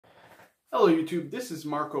Hello YouTube, this is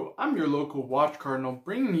Marco. I'm your local watch cardinal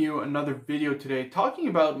bringing you another video today talking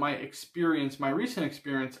about my recent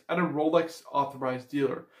experience at a Rolex authorized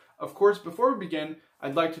dealer. Of course, before we begin,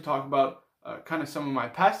 I'd like to talk about kind of some of my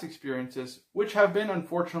past experiences, which have been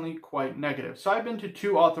unfortunately quite negative. So I've been to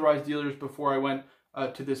two authorized dealers before I went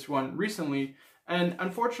to this one recently, and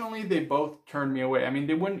unfortunately they both turned me away. I mean,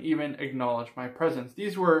 they wouldn't even acknowledge my presence.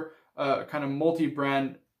 These were kind of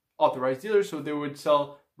multi-brand authorized dealers, so they would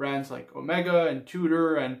sell brands like Omega and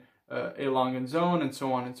Tudor and A. Lange & Söhne and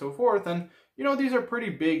so on and so forth. And, you know, these are pretty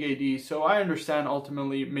big ADs, so I understand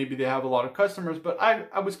ultimately maybe they have a lot of customers, but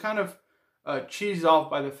I was kind of cheesed off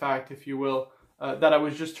by the fact, if you will, that I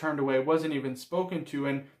was just turned away, wasn't even spoken to,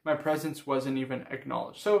 and my presence wasn't even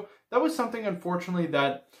acknowledged. So that was something, unfortunately,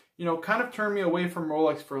 that, you know, kind of turned me away from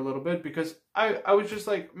Rolex for a little bit, because I was just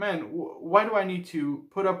like, man, why do I need to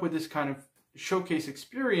put up with this kind of showcase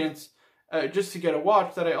experience just to get a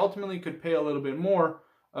watch that I ultimately could pay a little bit more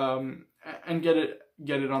and get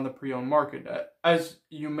it on the pre-owned market. As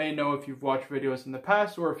you may know if you've watched videos in the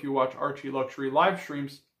past, or if you watch Archie Luxury live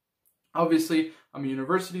streams, obviously I'm a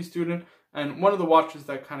university student, and one of the watches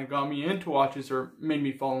that kind of got me into watches or made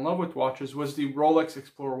me fall in love with watches was the Rolex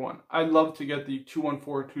Explorer 1. I'd love to get the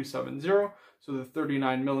 214270, so the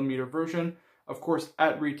 39mm version. Of course,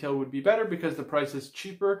 at retail would be better because the price is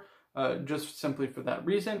cheaper, just simply for that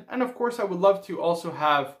reason. And of course, I would love to also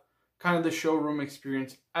have kind of the showroom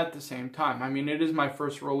experience at the same time. I mean, it is my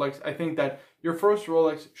first Rolex. I think that your first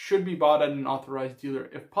Rolex should be bought at an authorized dealer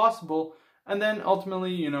if possible, and then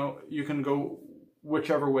ultimately, you know, you can go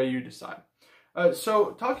whichever way you decide.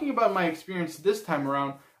 So talking about my experience this time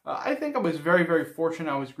around, I think I was very, very fortunate.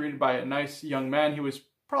 I was greeted by a nice young man. He was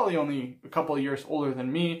probably only a couple of years older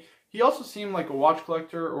than me. He also seemed like a watch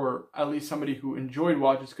collector, or at least somebody who enjoyed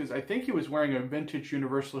watches, because I think he was wearing a vintage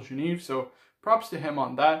Universal Genève, so props to him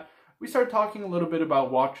on that. We started talking a little bit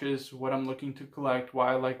about watches, what I'm looking to collect,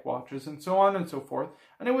 why I like watches, and so on and so forth.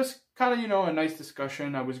 And it was kind of, you know, a nice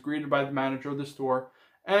discussion. I was greeted by the manager of the store,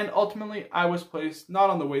 and ultimately I was placed not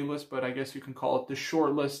on the wait list, but I guess you can call it the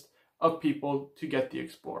short list of people to get the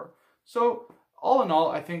Explorer. So all in all,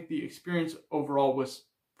 I think the experience overall was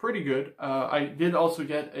pretty good. I did also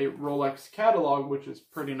get a Rolex catalog, which is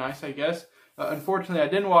pretty nice, I guess. Unfortunately, I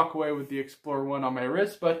didn't walk away with the Explorer 1 on my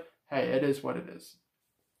wrist, but hey, it is what it is.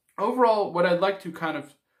 Overall, what I'd like to kind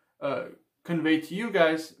of convey to you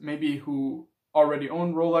guys, maybe who already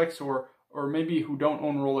own Rolex, or maybe who don't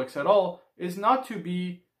own Rolex at all, is not to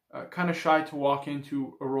be kind of shy to walk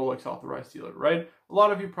into a Rolex authorized dealer, right? A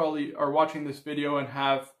lot of you probably are watching this video and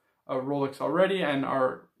have a Rolex already and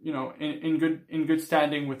are, you know, in good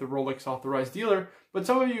standing with a Rolex authorized dealer, but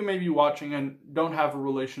some of you may be watching and don't have a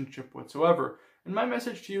relationship whatsoever. And my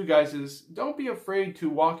message to you guys is, don't be afraid to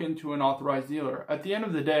walk into an authorized dealer. At the end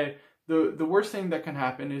of the day, the worst thing that can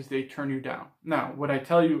happen is they turn you down. Now, would I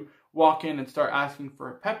tell you walk in and start asking for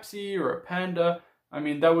a Pepsi or a Panda? I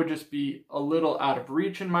mean, that would just be a little out of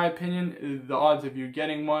reach in my opinion. The odds of you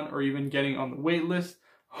getting one or even getting on the wait list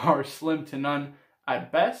are slim to none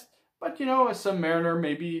at best. But, you know, a Submariner,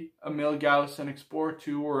 maybe a Milgauss, an Explorer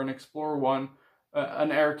 2 or an Explorer 1,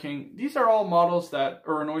 an Air King, these are all models that,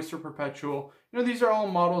 or an Oyster Perpetual, you know, these are all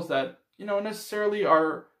models that, you know, necessarily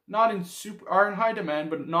are in high demand,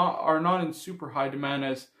 but are not in super high demand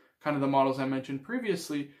as kind of the models I mentioned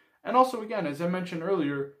previously. And also, again, as I mentioned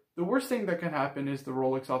earlier, the worst thing that can happen is the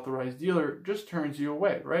Rolex authorized dealer just turns you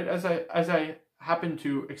away, right? As I happen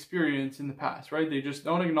to experience in the past, right? They just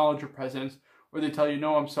don't acknowledge your presence, or they tell you,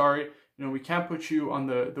 no, I'm sorry, you know, we can't put you on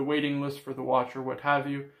the waiting list for the watch or what have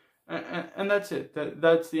you. And that's it.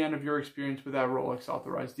 That's the end of your experience with that Rolex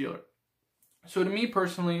authorized dealer. So to me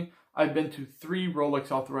personally, I've been to 3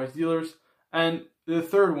 Rolex authorized dealers, and the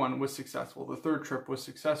third one was successful. The third trip was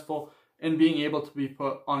successful in being able to be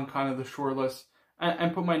put on kind of the short list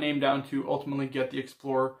and put my name down to ultimately get the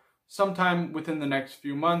Explorer sometime within the next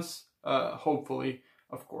few months, hopefully,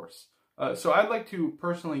 of course. So I'd like to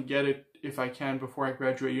personally get it if I can before I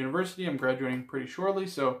graduate university. I'm graduating pretty shortly,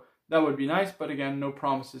 so that would be nice, but again, no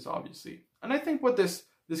promises, obviously. And I think what this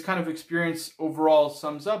kind of experience overall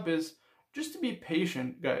sums up is just to be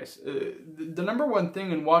patient, guys. The number one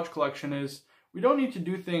thing in watch collection is we don't need to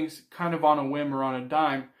do things kind of on a whim or on a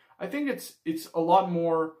dime. I think it's a lot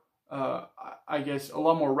more, I guess, a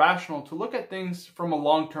lot more rational to look at things from a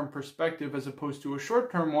long-term perspective as opposed to a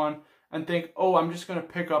short-term one and think, oh, I'm just going to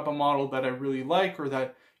pick up a model that I really like or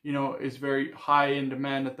that, you know, is very high in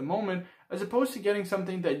demand at the moment, as opposed to getting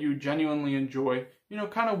something that you genuinely enjoy, you know,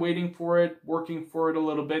 kind of waiting for it, working for it a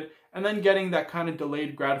little bit, and then getting that kind of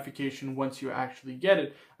delayed gratification once you actually get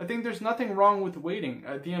it. I think there's nothing wrong with waiting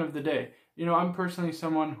at the end of the day. You know, I'm personally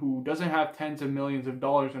someone who doesn't have tens of millions of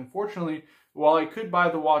dollars, unfortunately. While I could buy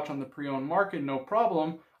the watch on the pre-owned market, no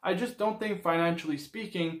problem, I just don't think, financially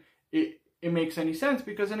speaking, it makes any sense,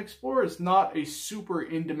 because an Explorer is not a super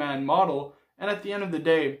in-demand model, and at the end of the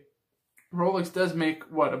day, Rolex does make,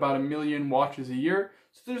 what, about 1 million watches a year,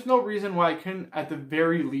 so there's no reason why I couldn't, at the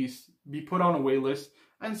very least, be put on a wait list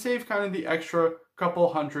and save kind of the extra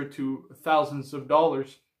couple hundred to thousands of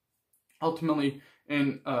dollars, ultimately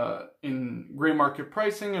in gray market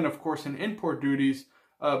pricing and, of course, in import duties,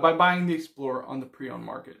 by buying the Explorer on the pre-owned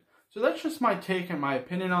market. So that's just my take and my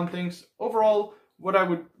opinion on things. Overall, what I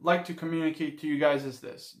would like to communicate to you guys is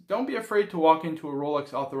this. Don't be afraid to walk into a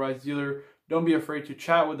Rolex authorized dealer. Don't be afraid to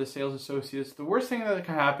chat with the sales associates. The worst thing that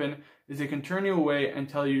can happen is they can turn you away and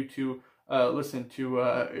tell you to,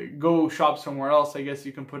 go shop somewhere else, I guess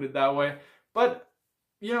you can put it that way. But,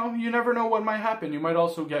 you know, you never know what might happen. You might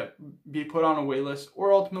also be put on a wait list,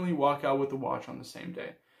 or ultimately walk out with the watch on the same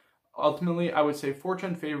day. Ultimately, I would say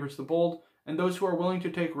fortune favors the bold, and those who are willing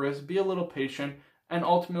to take risks, be a little patient, and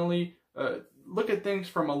ultimately look at things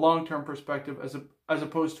from a long-term perspective as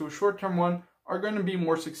opposed to a short-term one, are going to be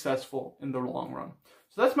more successful in the long run.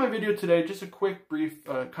 So that's my video today. Just a quick, brief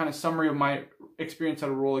kind of summary of my experience at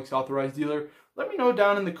a Rolex authorized dealer. Let me know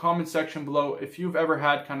down in the comment section below if you've ever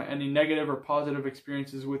had kind of any negative or positive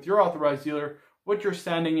experiences with your authorized dealer, what your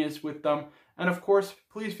standing is with them. And of course,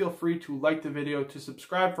 please feel free to like the video, to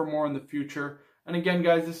subscribe for more in the future. And again,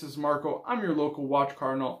 guys, this is Marco. I'm your local watch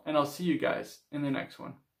cardinal, and I'll see you guys in the next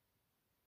one.